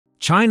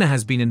China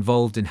has been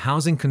involved in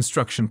housing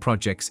construction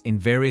projects in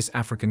various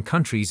African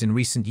countries in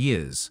recent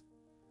years,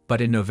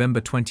 but in November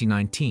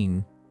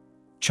 2019,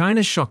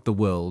 China shocked the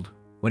world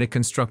when it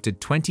constructed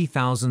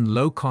 20,000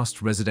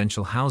 low-cost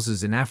residential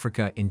houses in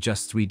Africa in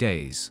just 3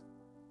 days.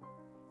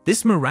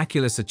 This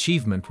miraculous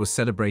achievement was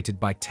celebrated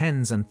by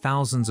tens and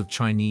thousands of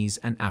Chinese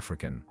and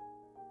African.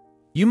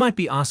 You might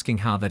be asking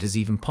how that is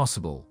even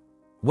possible.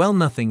 Well,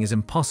 nothing is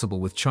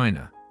impossible with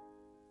China.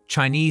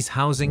 Chinese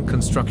housing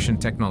construction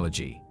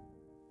technology.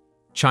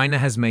 China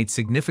has made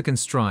significant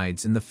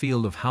strides in the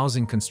field of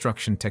housing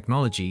construction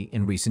technology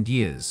in recent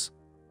years.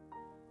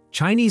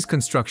 Chinese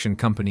construction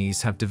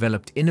companies have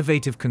developed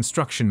innovative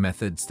construction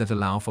methods that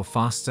allow for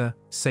faster,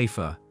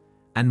 safer,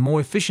 and more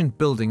efficient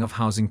building of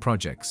housing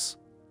projects.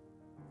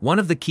 One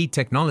of the key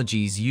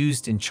technologies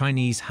used in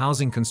Chinese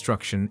housing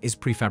construction is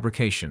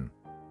prefabrication.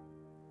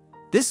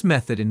 This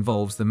method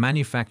involves the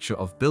manufacture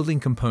of building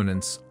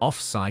components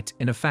off-site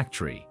in a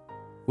factory,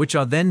 which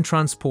are then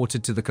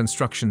transported to the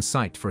construction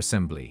site for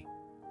assembly.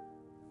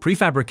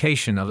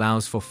 Prefabrication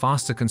allows for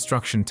faster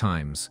construction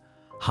times,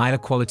 higher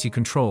quality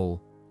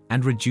control,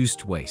 and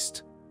reduced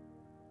waste.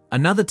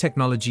 Another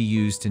technology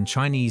used in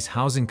Chinese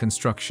housing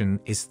construction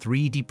is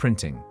 3D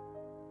printing.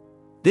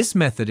 This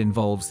method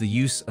involves the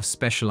use of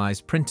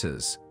specialized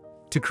printers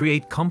to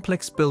create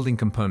complex building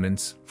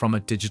components from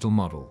a digital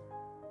model.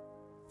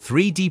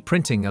 3D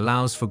printing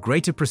allows for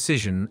greater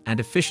precision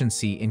and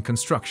efficiency in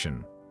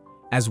construction,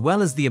 as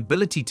well as the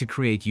ability to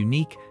create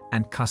unique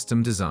and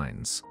custom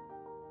designs.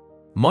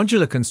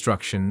 Modular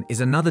construction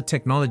is another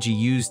technology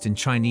used in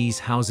Chinese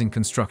housing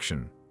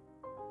construction.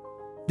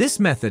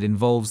 This method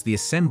involves the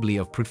assembly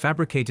of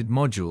prefabricated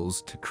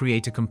modules to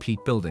create a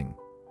complete building.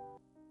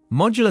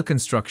 Modular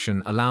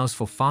construction allows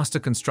for faster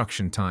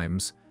construction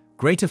times,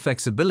 greater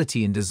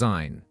flexibility in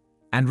design,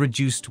 and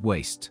reduced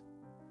waste.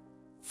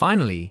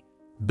 Finally,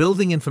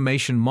 Building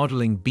Information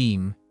Modeling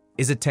 (BIM)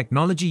 is a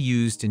technology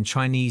used in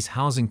Chinese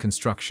housing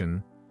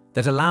construction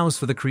that allows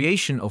for the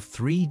creation of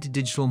 3D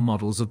digital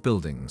models of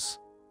buildings.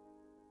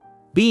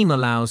 BIM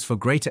allows for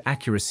greater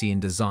accuracy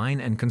in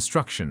design and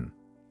construction,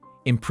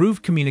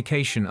 improved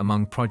communication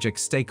among project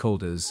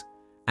stakeholders,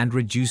 and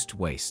reduced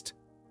waste.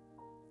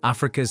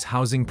 Africa's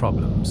housing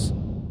problems.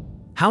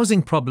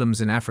 Housing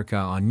problems in Africa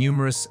are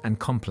numerous and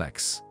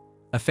complex,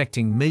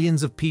 affecting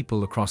millions of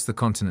people across the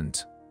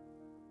continent.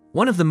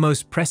 One of the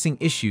most pressing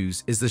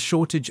issues is the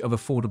shortage of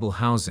affordable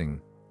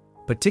housing,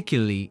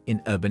 particularly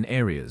in urban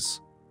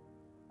areas.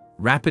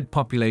 Rapid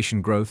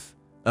population growth,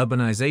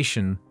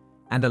 urbanization,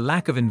 and a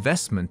lack of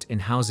investment in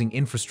housing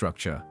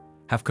infrastructure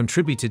have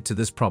contributed to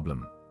this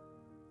problem.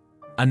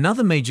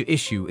 Another major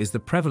issue is the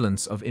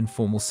prevalence of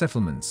informal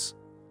settlements,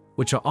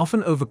 which are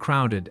often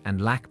overcrowded and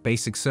lack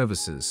basic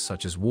services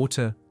such as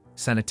water,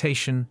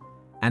 sanitation,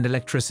 and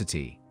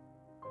electricity.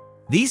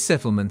 These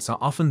settlements are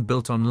often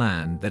built on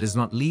land that is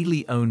not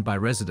legally owned by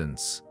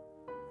residents,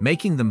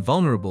 making them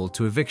vulnerable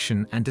to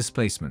eviction and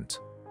displacement.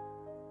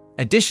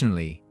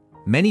 Additionally,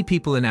 many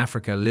people in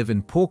Africa live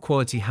in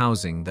poor-quality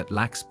housing that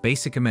lacks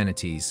basic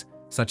amenities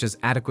such as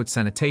adequate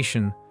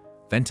sanitation,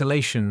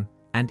 ventilation,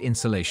 and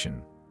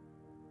insulation.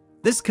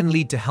 This can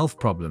lead to health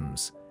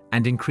problems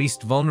and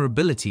increased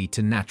vulnerability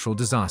to natural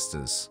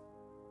disasters.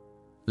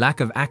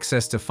 Lack of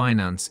access to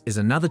finance is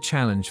another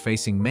challenge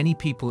facing many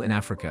people in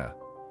Africa,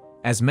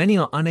 as many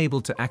are unable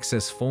to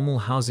access formal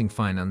housing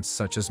finance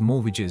such as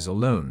mortgages or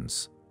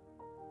loans.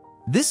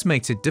 This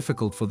makes it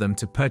difficult for them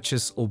to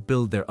purchase or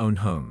build their own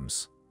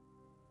homes.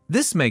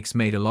 This makes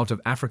made a lot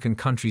of African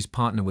countries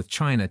partner with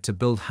China to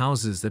build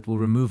houses that will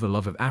remove a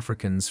lot of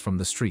Africans from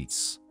the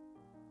streets.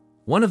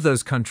 One of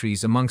those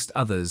countries, amongst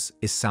others,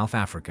 is South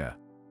Africa.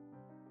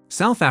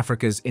 South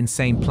Africa's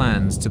insane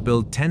plans to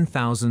build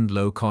 10,000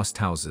 low-cost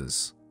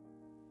houses.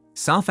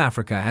 South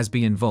Africa has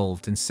been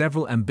involved in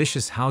several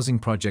ambitious housing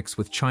projects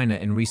with China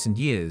in recent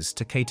years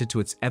to cater to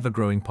its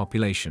ever-growing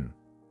population.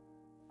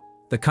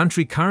 The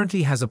country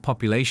currently has a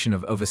population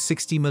of over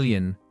 60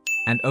 million,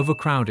 and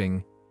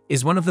overcrowding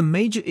is one of the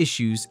major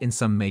issues in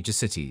some major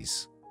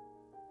cities.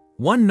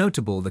 One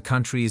notable the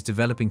country is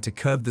developing to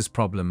curb this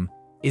problem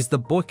is the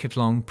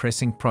Boeketlong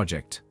Pressing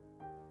Project.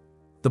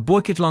 The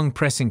Boeketlong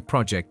Pressing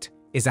Project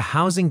is a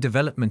housing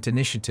development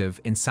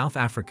initiative in South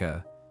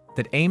Africa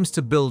that aims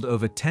to build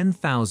over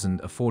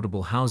 10,000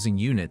 affordable housing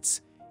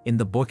units in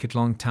the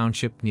Boeketlong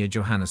township near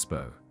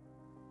Johannesburg.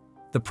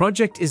 The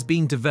project is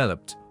being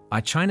developed by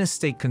China's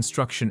State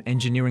Construction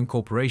Engineering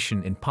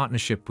Corporation in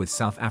partnership with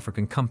South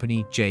African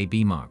company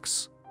JB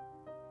Marks.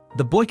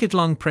 The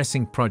Boeketlong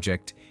Pressing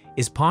Project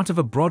is part of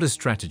a broader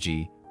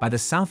strategy by the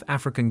South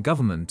African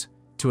government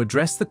to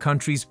address the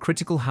country's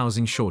critical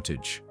housing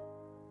shortage.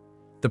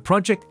 The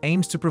project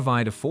aims to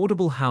provide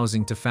affordable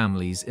housing to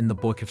families in the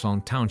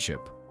Boeketlong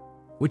township,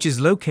 which is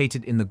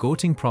located in the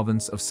Gauteng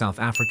province of South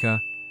Africa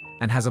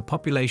and has a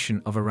population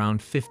of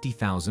around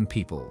 50,000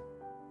 people.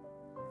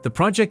 The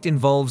project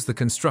involves the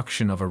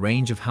construction of a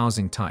range of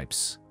housing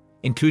types,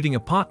 including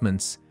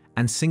apartments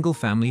and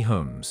single-family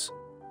homes.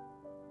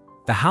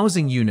 The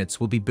housing units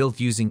will be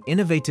built using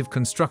innovative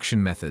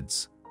construction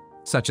methods,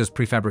 such as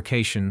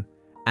prefabrication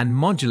and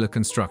modular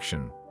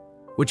construction,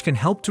 which can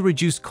help to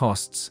reduce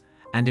costs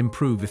and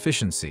improve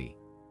efficiency.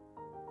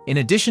 In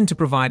addition to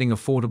providing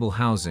affordable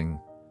housing,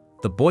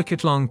 the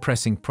Boykotlong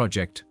Pressing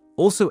Project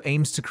also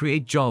aims to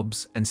create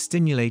jobs and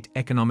stimulate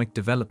economic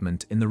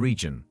development in the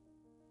region.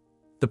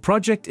 The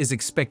project is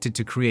expected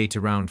to create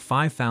around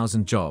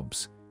 5,000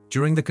 jobs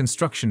during the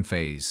construction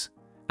phase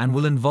and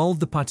will involve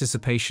the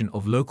participation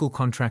of local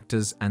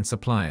contractors and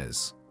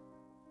suppliers.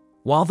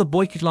 While the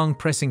Boykotlong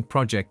Pressing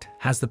Project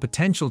has the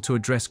potential to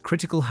address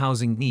critical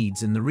housing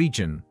needs in the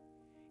region,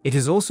 it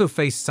has also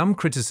faced some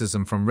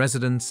criticism from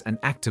residents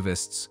and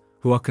activists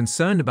who are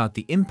concerned about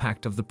the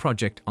impact of the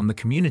project on the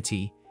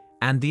community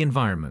and the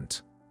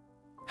environment.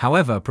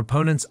 However,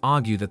 proponents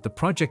argue that the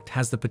project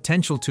has the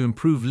potential to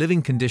improve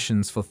living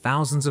conditions for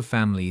thousands of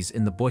families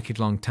in the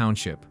Boykotlong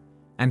township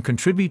and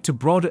contribute to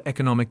broader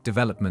economic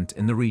development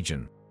in the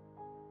region.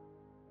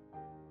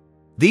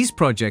 These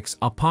projects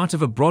are part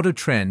of a broader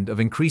trend of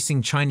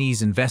increasing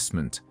Chinese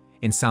investment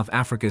in South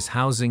Africa's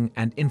housing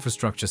and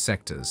infrastructure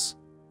sectors.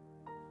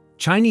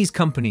 Chinese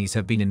companies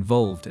have been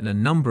involved in a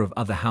number of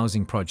other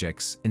housing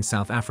projects in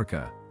South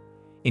Africa,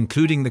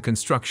 including the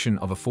construction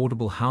of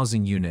affordable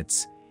housing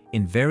units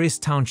in various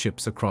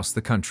townships across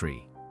the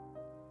country.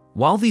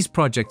 While these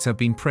projects have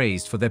been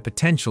praised for their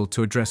potential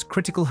to address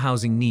critical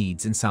housing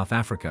needs in South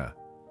Africa,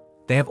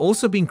 they have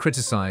also been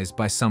criticized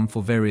by some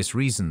for various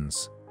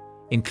reasons,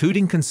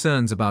 including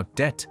concerns about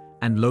debt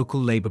and local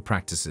labor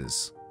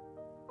practices.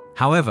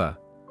 However,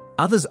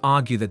 others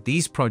argue that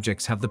these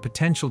projects have the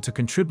potential to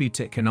contribute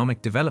to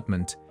economic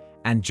development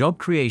and job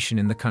creation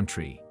in the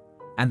country,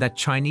 and that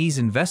Chinese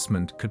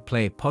investment could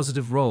play a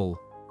positive role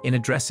in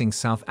addressing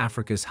South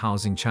Africa's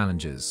housing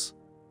challenges.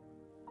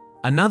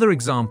 Another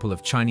example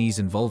of Chinese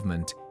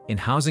involvement in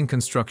housing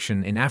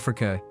construction in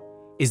Africa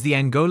is the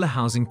Angola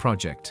Housing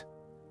Project,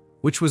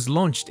 which was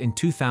launched in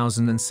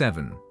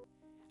 2007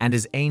 and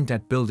is aimed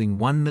at building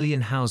 1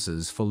 million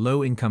houses for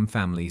low-income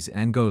families in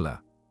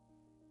Angola.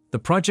 The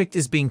project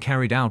is being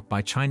carried out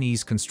by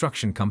Chinese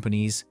construction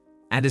companies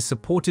and is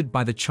supported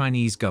by the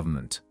Chinese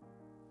government.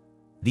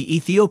 The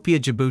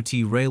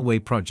Ethiopia-Djibouti Railway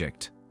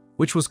Project,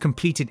 which was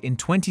completed in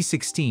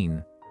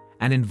 2016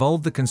 and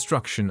involved the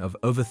construction of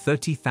over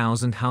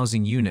 30,000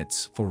 housing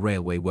units for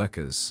railway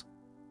workers.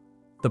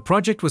 The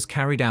project was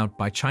carried out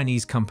by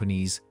Chinese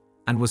companies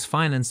and was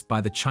financed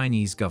by the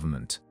Chinese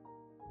government.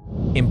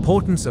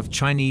 Importance of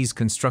Chinese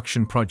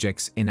construction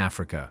projects in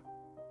Africa.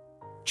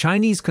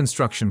 Chinese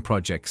construction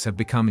projects have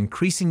become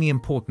increasingly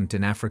important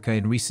in Africa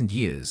in recent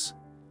years,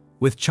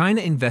 with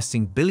China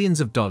investing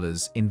billions of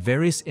dollars in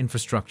various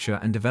infrastructure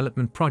and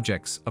development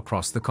projects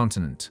across the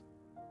continent.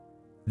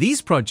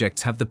 These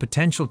projects have the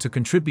potential to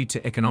contribute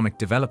to economic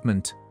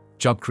development,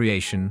 job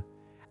creation,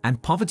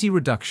 and poverty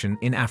reduction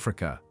in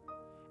Africa,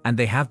 and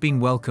they have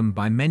been welcomed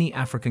by many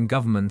African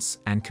governments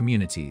and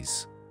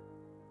communities.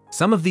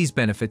 Some of these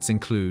benefits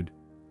include: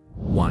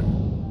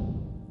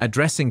 1.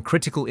 Addressing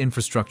critical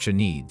infrastructure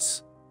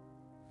needs.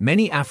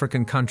 Many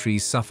African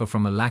countries suffer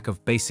from a lack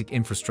of basic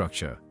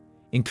infrastructure,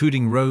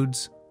 including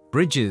roads,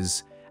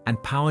 bridges,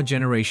 and power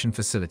generation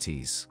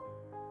facilities.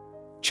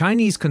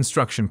 Chinese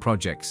construction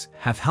projects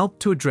have helped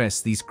to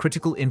address these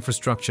critical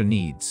infrastructure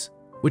needs,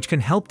 which can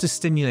help to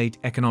stimulate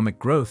economic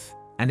growth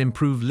and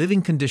improve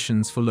living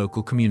conditions for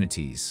local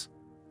communities.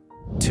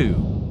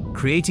 2.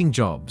 Creating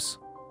jobs.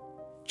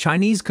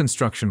 Chinese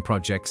construction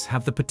projects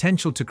have the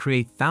potential to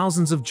create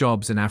thousands of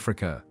jobs in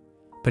Africa,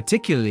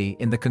 particularly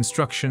in the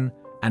construction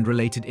and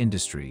related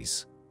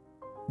industries.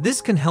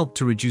 This can help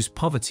to reduce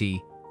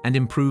poverty and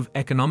improve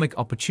economic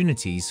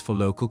opportunities for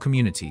local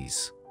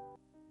communities.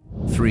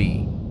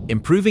 3.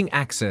 Improving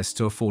access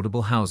to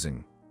affordable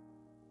housing.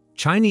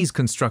 Chinese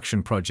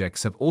construction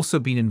projects have also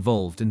been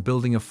involved in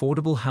building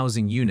affordable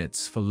housing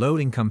units for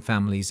low-income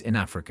families in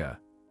Africa,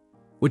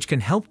 which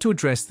can help to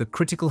address the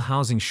critical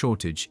housing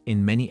shortage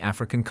in many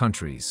African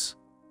countries.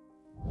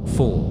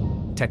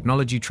 4.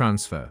 Technology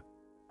transfer.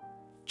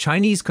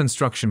 Chinese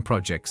construction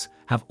projects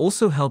have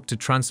also helped to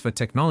transfer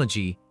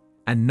technology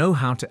and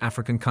know-how to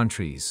African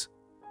countries,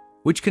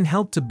 which can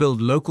help to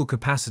build local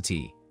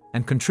capacity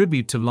and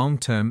contribute to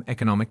long-term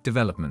economic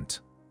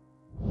development.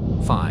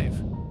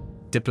 5.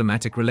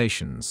 Diplomatic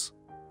relations.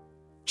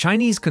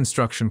 Chinese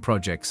construction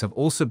projects have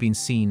also been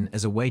seen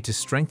as a way to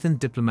strengthen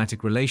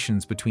diplomatic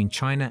relations between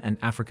China and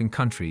African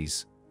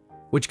countries,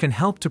 which can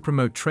help to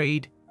promote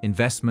trade,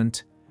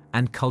 investment,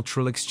 and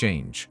cultural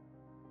exchange.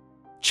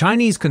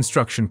 Chinese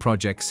construction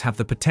projects have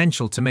the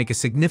potential to make a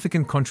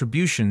significant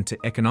contribution to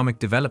economic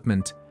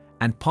development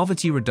and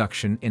poverty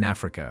reduction in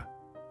Africa,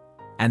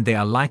 and they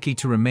are likely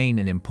to remain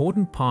an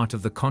important part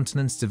of the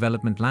continent's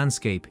development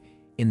landscape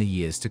in the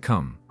years to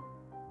come.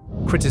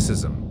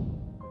 Criticism.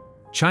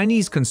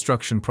 Chinese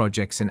construction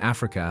projects in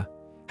Africa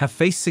have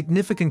faced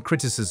significant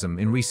criticism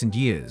in recent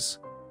years,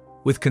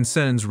 with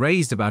concerns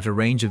raised about a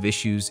range of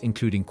issues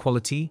including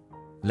quality,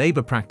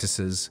 labor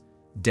practices,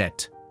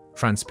 debt,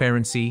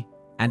 transparency,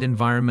 and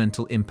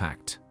environmental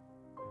impact.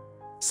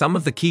 Some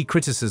of the key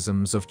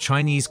criticisms of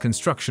Chinese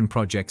construction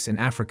projects in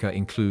Africa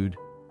include: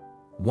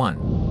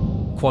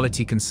 1.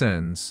 Quality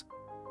concerns.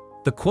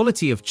 The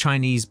quality of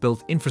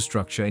Chinese-built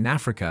infrastructure in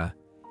Africa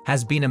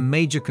has been a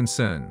major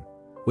concern,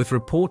 with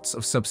reports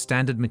of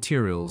substandard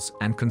materials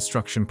and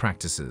construction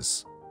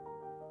practices.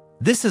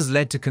 This has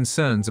led to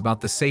concerns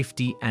about the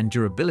safety and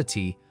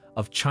durability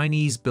of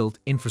Chinese-built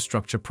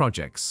infrastructure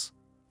projects.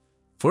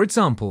 For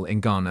example,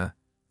 in Ghana,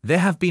 there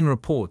have been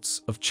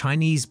reports of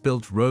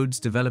Chinese-built roads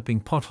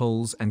developing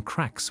potholes and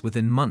cracks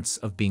within months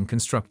of being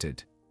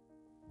constructed.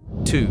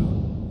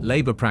 2.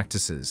 Labor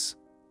practices.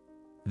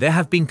 There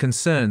have been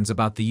concerns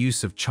about the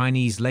use of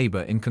Chinese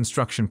labor in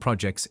construction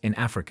projects in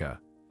Africa,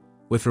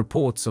 with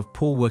reports of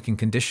poor working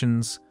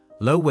conditions,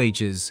 low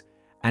wages,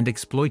 and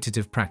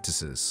exploitative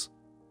practices.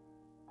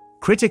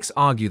 Critics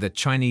argue that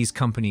Chinese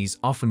companies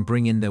often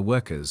bring in their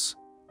workers,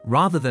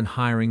 rather than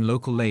hiring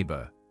local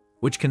labor,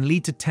 which can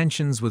lead to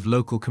tensions with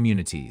local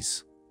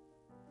communities.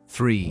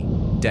 3.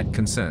 Debt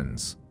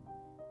concerns.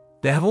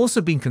 There have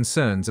also been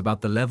concerns about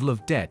the level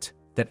of debt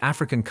that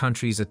African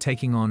countries are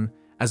taking on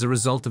as a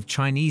result of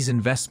Chinese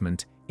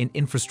investment in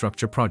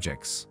infrastructure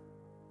projects.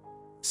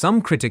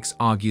 Some critics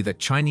argue that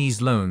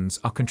Chinese loans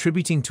are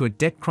contributing to a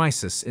debt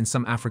crisis in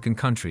some African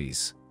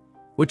countries,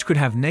 which could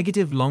have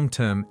negative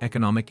long-term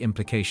economic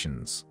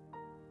implications.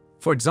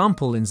 For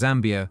example, in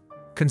Zambia,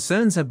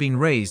 concerns have been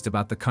raised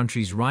about the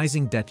country's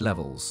rising debt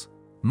levels,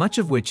 much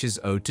of which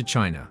is owed to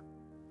China.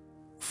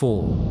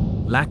 4.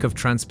 Lack of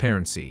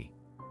transparency.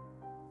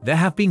 There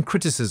have been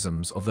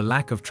criticisms of the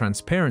lack of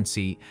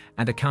transparency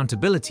and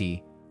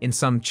accountability in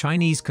some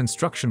Chinese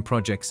construction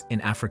projects in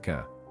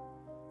Africa,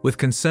 with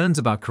concerns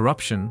about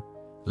corruption,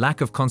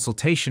 lack of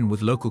consultation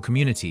with local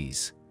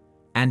communities,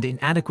 and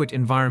inadequate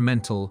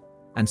environmental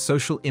and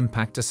social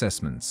impact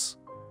assessments.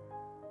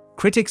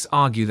 Critics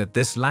argue that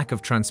this lack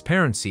of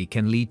transparency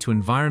can lead to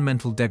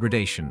environmental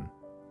degradation,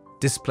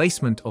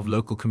 displacement of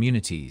local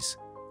communities,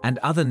 and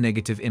other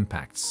negative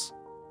impacts.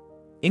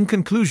 In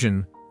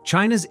conclusion,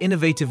 China's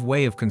innovative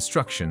way of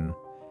construction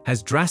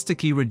has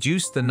drastically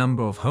reduced the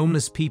number of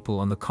homeless people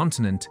on the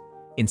continent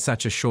in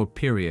such a short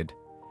period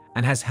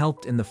and has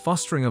helped in the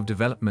fostering of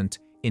development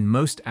in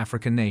most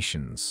African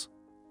nations.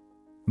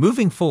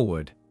 Moving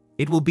forward,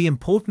 it will be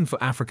important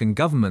for African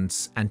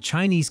governments and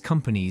Chinese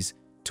companies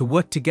to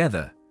work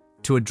together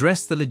to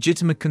address the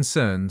legitimate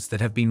concerns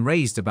that have been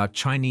raised about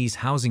Chinese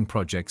housing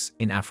projects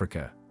in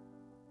Africa.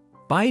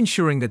 By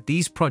ensuring that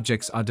these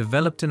projects are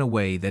developed in a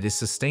way that is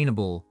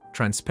sustainable,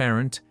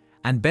 transparent,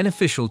 and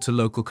beneficial to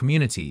local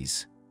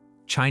communities,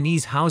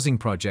 Chinese housing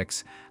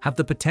projects have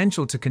the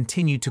potential to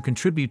continue to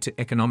contribute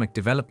to economic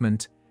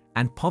development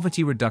and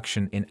poverty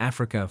reduction in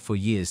Africa for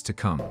years to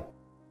come.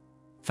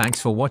 Thanks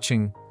for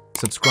watching.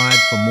 Subscribe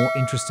for more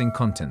interesting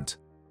content.